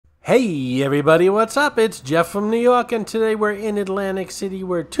Hey everybody, what's up? It's Jeff from New York, and today we're in Atlantic City.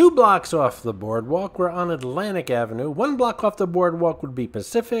 We're 2 blocks off the boardwalk. We're on Atlantic Avenue. 1 block off the boardwalk would be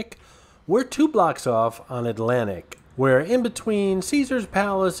Pacific. We're 2 blocks off on Atlantic. We're in between Caesar's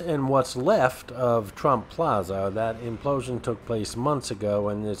Palace and what's left of Trump Plaza. That implosion took place months ago,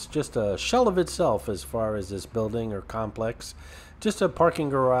 and it's just a shell of itself as far as this building or complex. Just a parking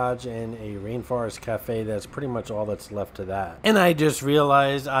garage and a rainforest cafe. That's pretty much all that's left to that. And I just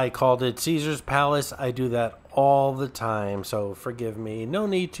realized I called it Caesar's Palace. I do that all the time, so forgive me. No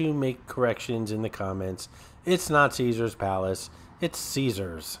need to make corrections in the comments. It's not Caesar's Palace. It's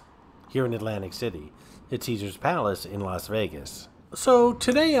Caesar's here in Atlantic City. It's Caesar's Palace in Las Vegas. So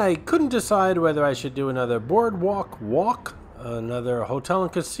today I couldn't decide whether I should do another boardwalk walk, another hotel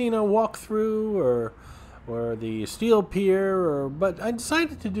and casino walkthrough, or the steel pier, but I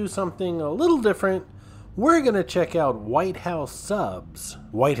decided to do something a little different. We're going to check out White House Subs.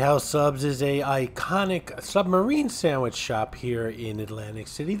 White House Subs is a iconic submarine sandwich shop here in Atlantic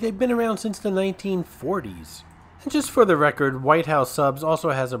City. They've been around since the 1940s. And just for the record, White House Subs also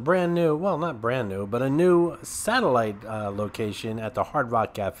has a brand new, well, not brand new, but a new satellite location at the Hard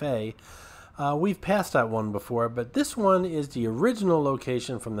Rock Cafe. We've passed that one before, but this one is the original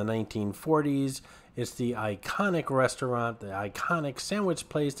location from the 1940s. It's the iconic restaurant, the iconic sandwich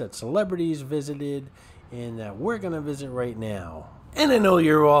place that celebrities visited and that we're going to visit right now. And I know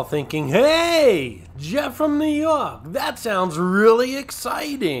you're all thinking, hey, Jeff from New York, that sounds really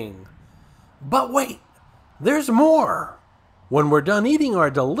exciting. But wait, there's more. When we're done eating our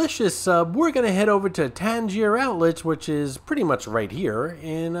delicious sub, we're going to head over to Tanger Outlets, which is pretty much right here,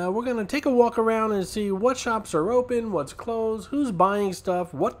 and we're going to take a walk around and see what shops are open, what's closed, who's buying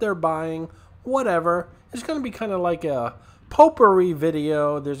stuff, what they're buying, whatever. It's going to be kind of like a potpourri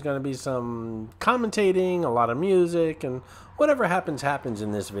video. There's going to be some commentating, a lot of music, and whatever happens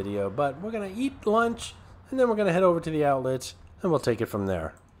in this video. But we're going to eat lunch, and then we're going to head over to the outlets, and we'll take it from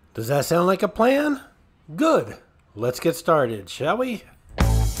there. Does that sound like a plan? Good. Let's get started, shall we?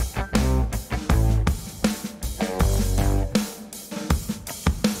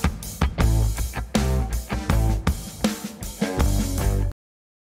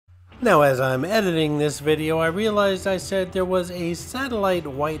 Now, as I'm editing this video, I realized I said there was a satellite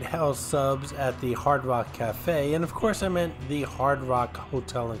White House Subs at the Hard Rock Cafe, and of course I meant the Hard Rock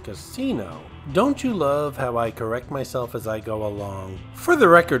Hotel and Casino. Don't you love how I correct myself as I go along? For the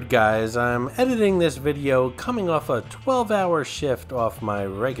record, guys, I'm editing this video coming off a 12-hour shift off my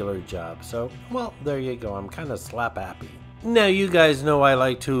regular job, so, well, there you go, I'm kind of slap happy. Now, you guys know I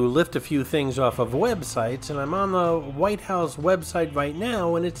like to lift a few things off of websites, and I'm on the White House website right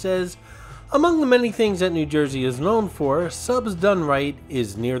now, and it says, among the many things that New Jersey is known for, subs done right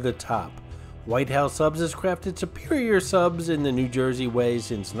is near the top. White House Subs has crafted superior subs in the New Jersey way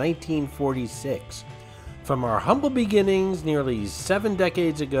since 1946. From our humble beginnings nearly 7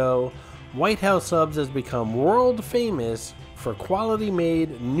 decades ago, White House Subs has become world famous for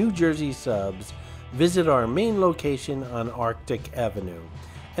quality-made New Jersey subs. Visit our main location on Arctic Avenue.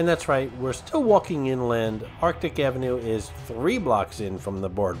 And that's right, we're still walking inland. Arctic Avenue is 3 blocks in from the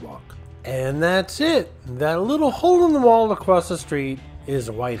boardwalk. And that's it. That little hole in the wall across the street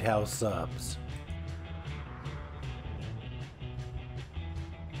is White House Subs.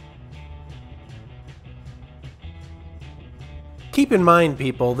 Keep in mind,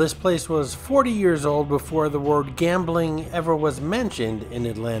 people, this place was 40 years old before the word gambling ever was mentioned in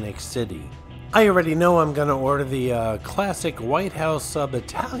Atlantic City. I already know I'm going to order the classic White House Sub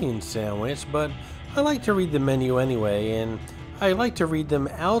Italian sandwich, but I like to read the menu anyway, and I like to read them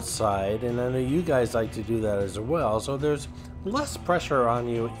outside, and I know you guys like to do that as well, so there's less pressure on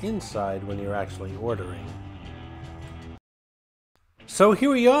you inside when you're actually ordering. So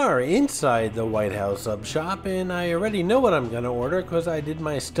here we are inside the White House Sub shop, and I already know what I'm going to order because I did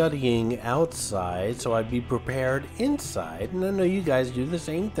my studying outside, so I'd be prepared inside, and I know you guys do the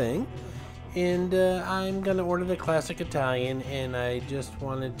same thing. And I'm going to order the classic Italian, and I just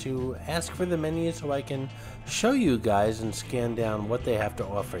wanted to ask for the menu so I can show you guys and scan down what they have to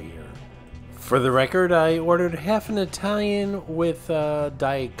offer here. For the record, I ordered half an Italian with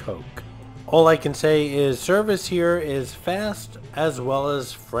Diet Coke. All I can say is service here is fast as well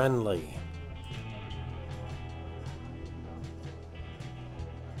as friendly.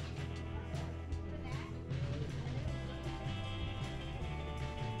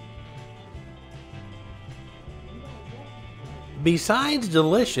 Besides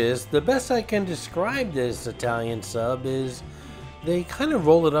delicious, the best I can describe this Italian sub is they kind of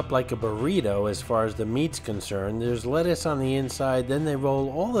roll it up like a burrito as far as the meat's concerned. There's lettuce on the inside, then they roll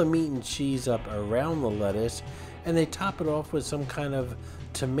all the meat and cheese up around the lettuce, and they top it off with some kind of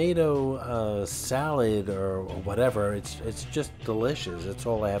tomato salad or whatever. It's just delicious. That's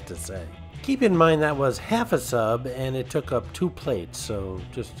all I have to say. Keep in mind that was half a sub and it took up 2 plates, so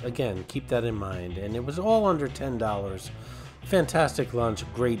just again keep that in mind. And it was all under $10. Fantastic lunch,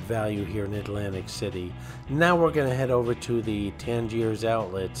 great value here in Atlantic City. Now we're going to head over to the Tanger's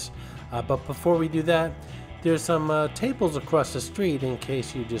outlets, but before we do that, there's some tables across the street in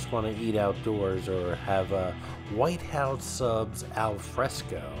case you just want to eat outdoors or have a White House subs al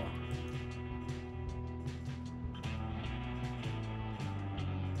fresco.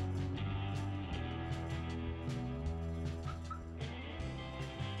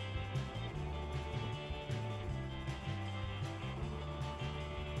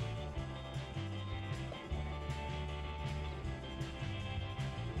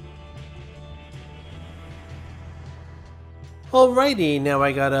 Alrighty, now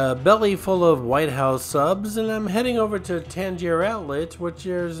I got a belly full of White House subs and I'm heading over to Tanger Outlets, which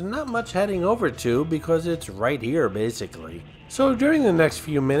there's not much heading over to because it's right here basically. So during the next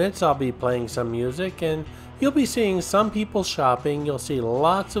few minutes I'll be playing some music and you'll be seeing some people shopping. You'll see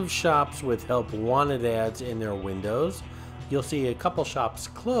lots of shops with help wanted ads in their windows. You'll see a couple shops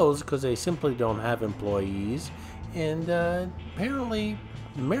closed because they simply don't have employees, and apparently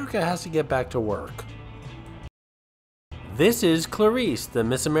America has to get back to work. This is Clarice, the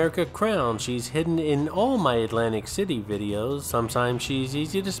Miss America crown. She's hidden in all my Atlantic City videos. Sometimes she's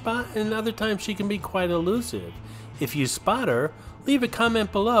easy to spot and other times she can be quite elusive. If you spot her, leave a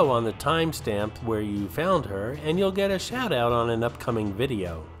comment below on the timestamp where you found her and you'll get a shout out on an upcoming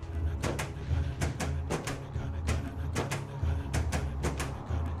video.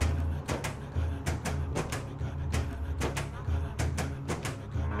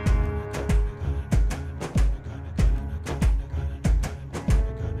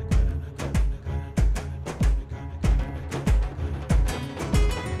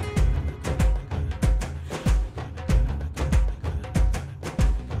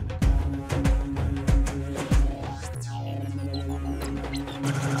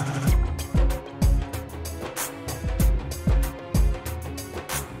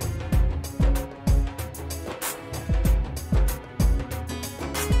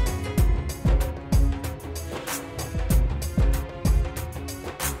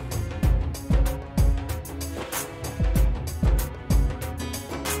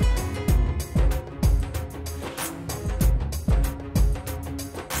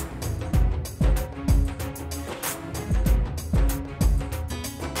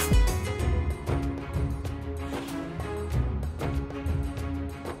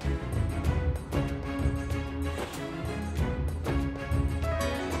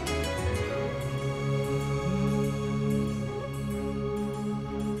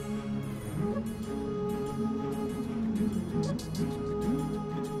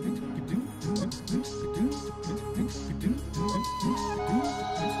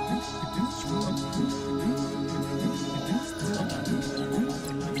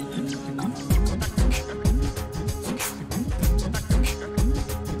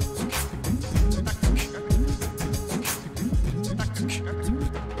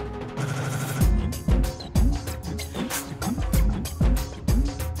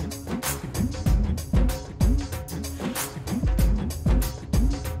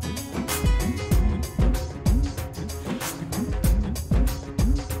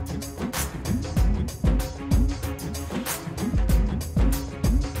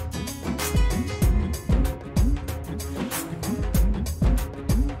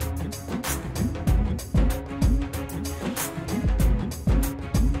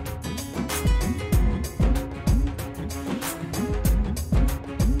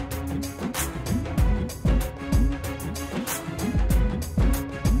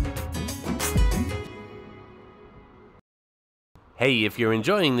 Hey, if you're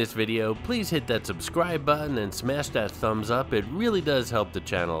enjoying this video, please hit that subscribe button and smash that thumbs up. It really does help the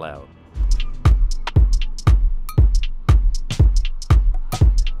channel out.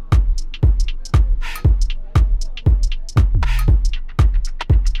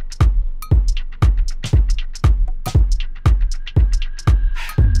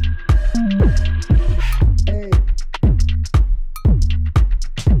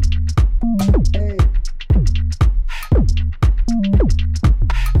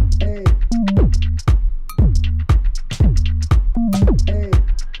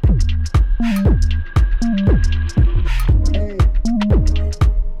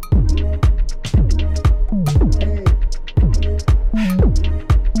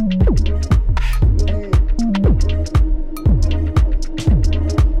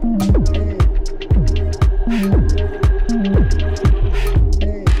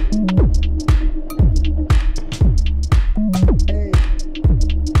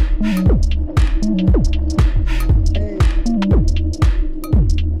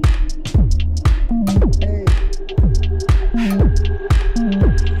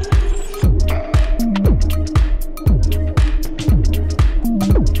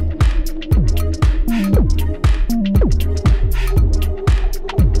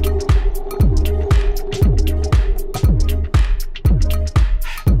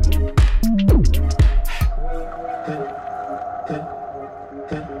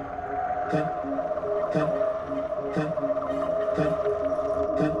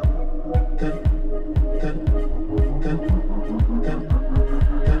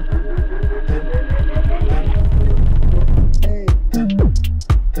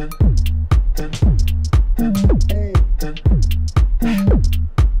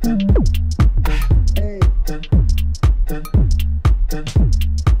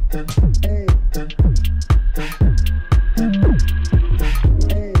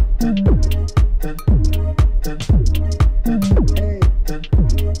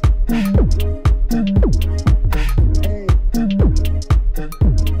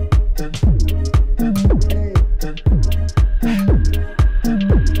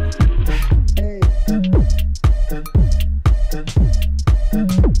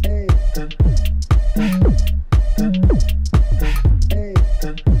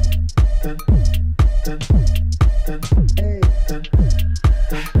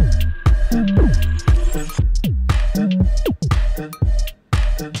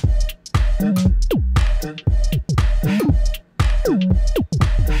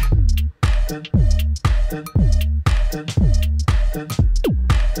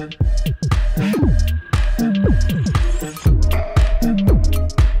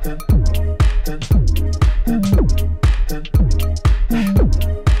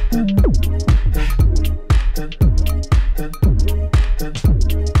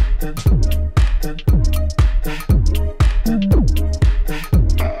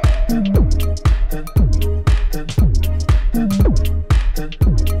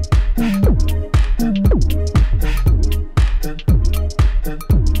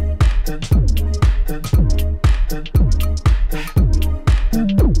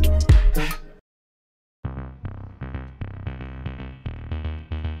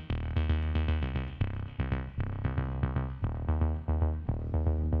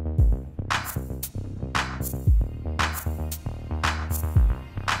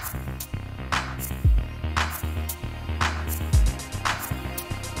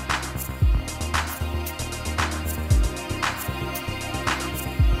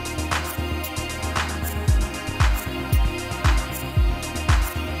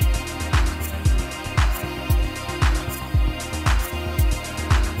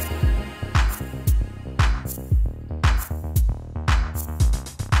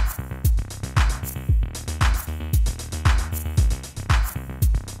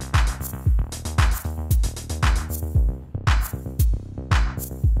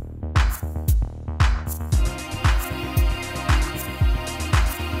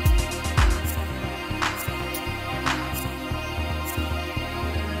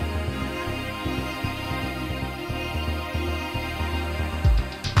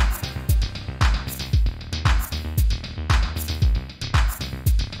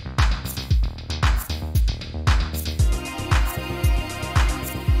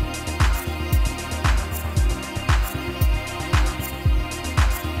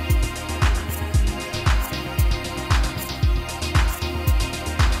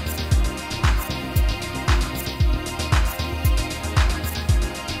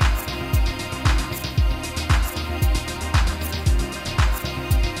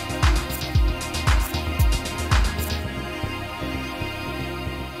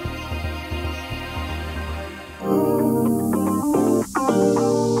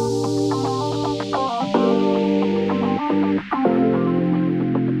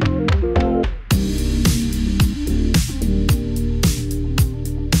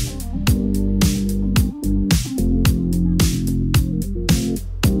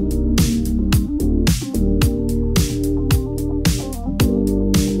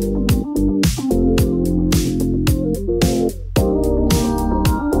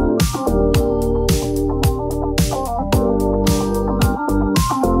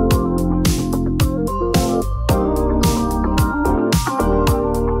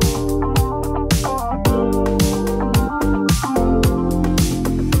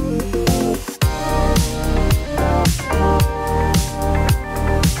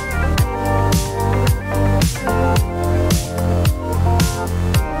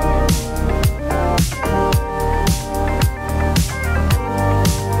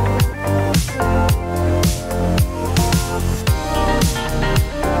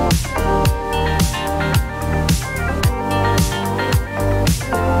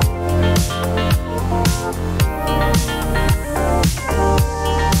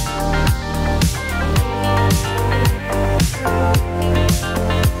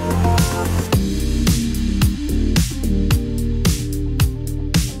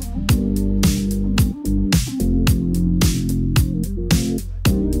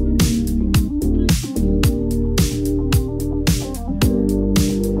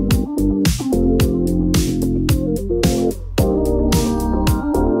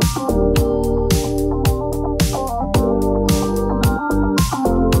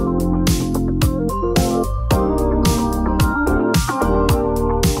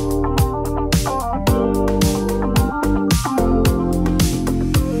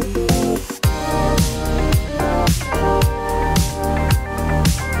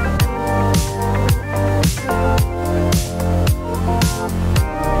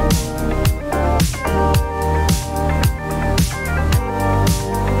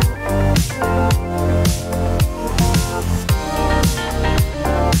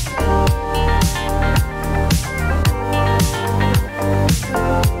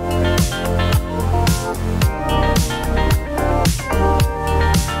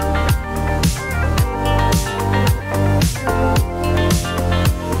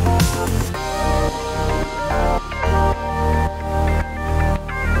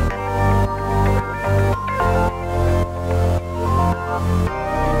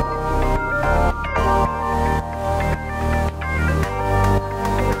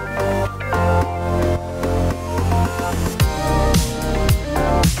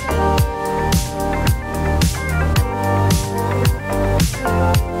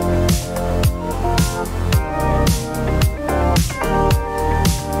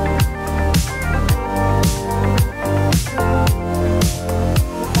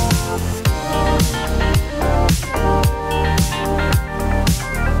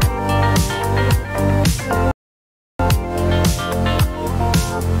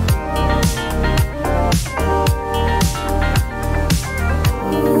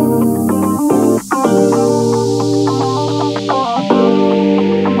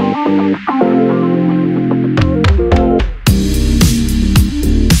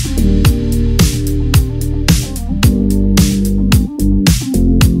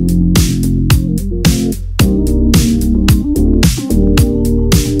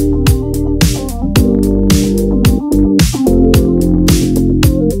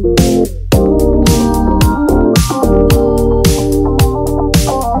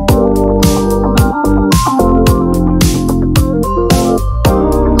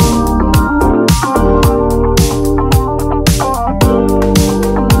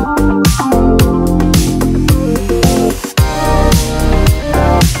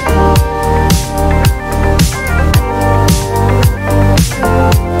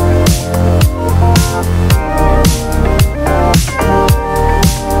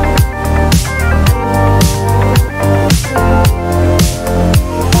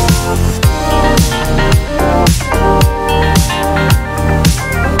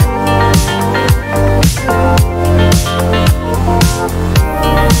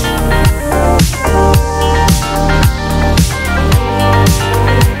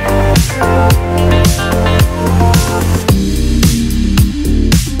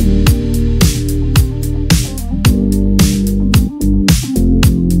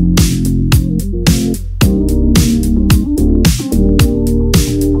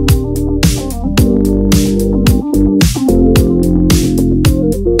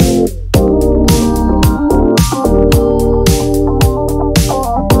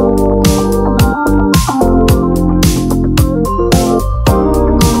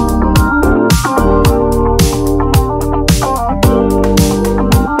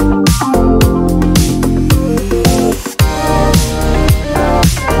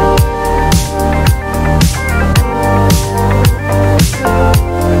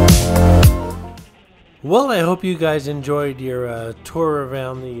 Well, I hope you guys enjoyed your tour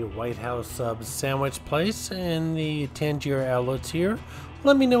around the White House sandwich place and the Tanger outlets here.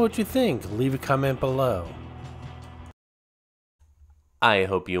 Let me know what you think. Leave a comment below. I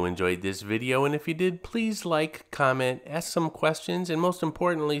hope you enjoyed this video, and if you did, please like, comment, ask some questions, and most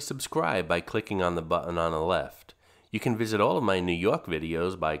importantly, subscribe by clicking on the button on the left. You can visit all of my New York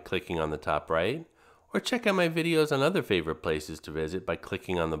videos by clicking on the top right, or check out my videos on other favorite places to visit by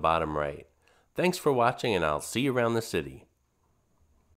clicking on the bottom right. Thanks for watching, and I'll see you around the city.